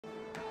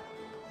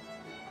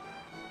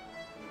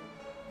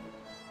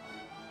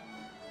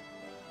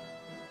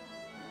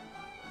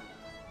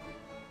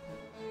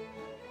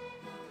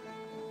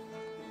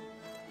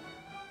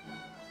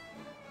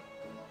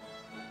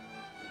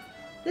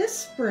This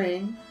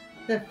spring,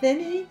 the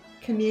Phinney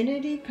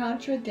Community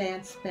Contra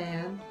Dance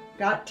Band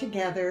got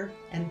together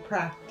and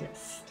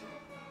practiced.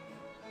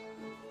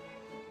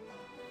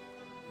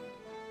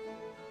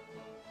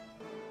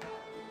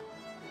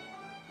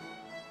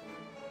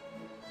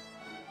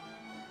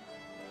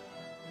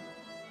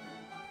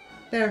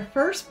 Their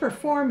first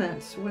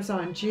performance was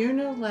on June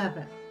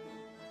 11th.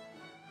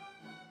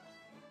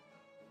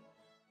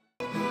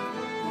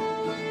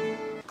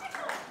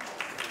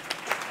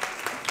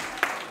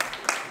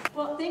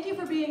 Well, thank you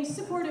for being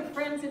supportive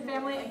friends and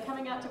family and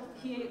coming out to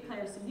play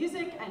some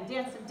music and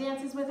dance some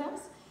dances with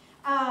us.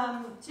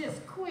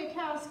 Just quick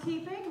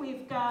housekeeping.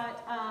 We've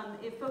got,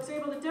 if folks are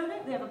able to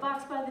donate, we have a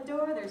box by the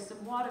door. There's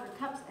some water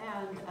cups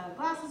and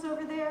glasses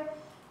over there.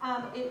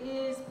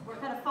 We're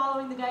kind of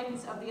following the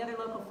guidance of the other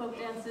local folk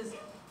dances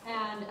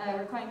and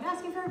requiring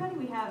masking for everybody.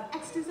 We have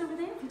extras over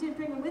there. If you didn't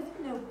bring them with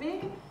you, no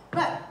big.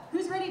 But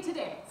who's ready to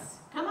dance?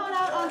 Come on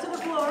out onto the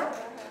floor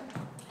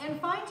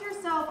and find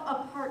yourself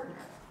a partner.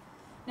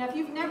 Now, if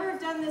you've never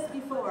done this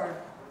before,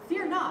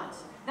 fear not.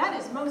 That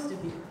is most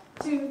of you.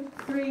 2,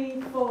 3,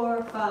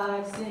 4,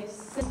 5, 6,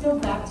 7. Go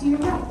back to your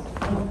right.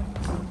 1,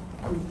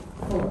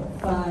 2, 3, 4,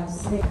 5,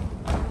 6.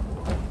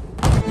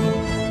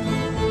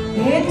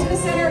 Into the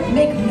center,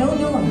 make no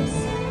noise.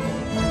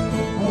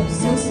 Oh,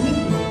 so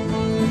sneaky.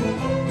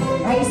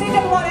 All right, you say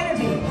double on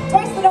energy.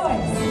 Twice the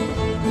noise.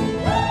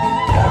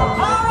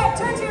 All right,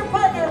 turn to your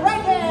partner,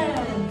 right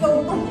hand.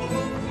 Go 1,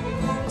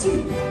 2,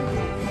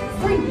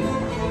 3,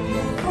 4.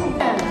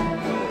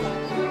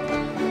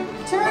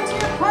 Turn to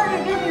your partner,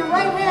 give your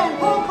right hand,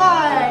 pull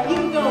by. You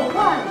can go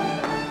 1,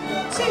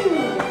 2,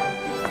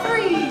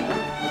 3,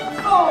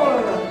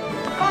 4,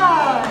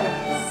 5,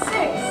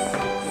 6,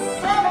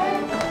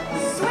 7.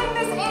 Swing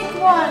this 8th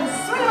one,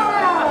 swing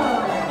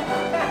around.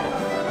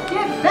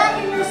 Get back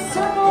in your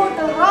circle with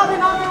the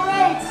robin on the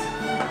right.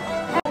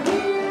 And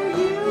here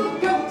you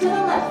go to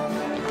the left.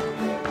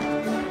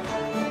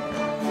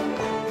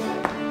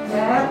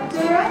 Back to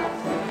the right.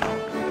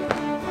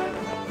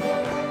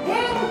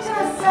 Into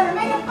the center,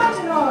 make a bunch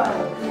of noise.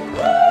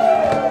 Woo!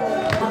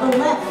 On the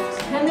left.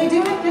 Can they do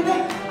it? Can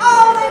they?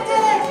 Oh, they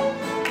did it!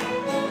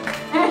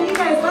 And you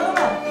guys on the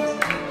left.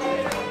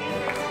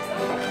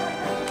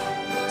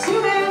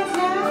 2 hands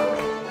now.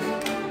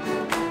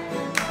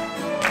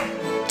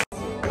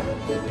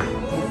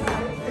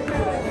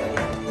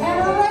 And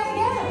right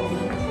again.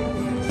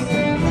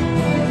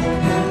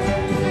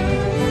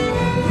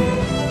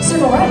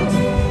 Circle right.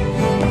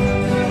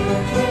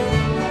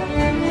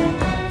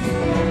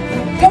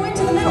 Go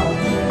into the middle.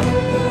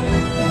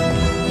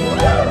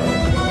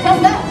 Come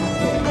back.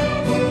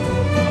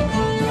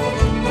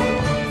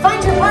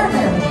 Find your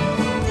partner.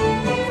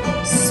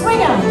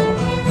 Swing 'em.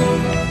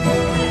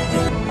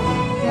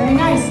 Very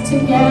nice.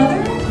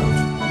 Together,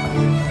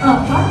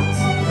 apart,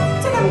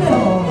 to the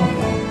middle,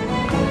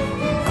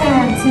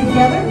 and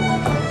together,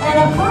 and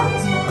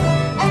apart,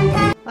 and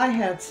back. I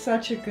had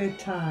such a good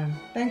time.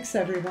 Thanks,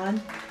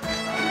 everyone.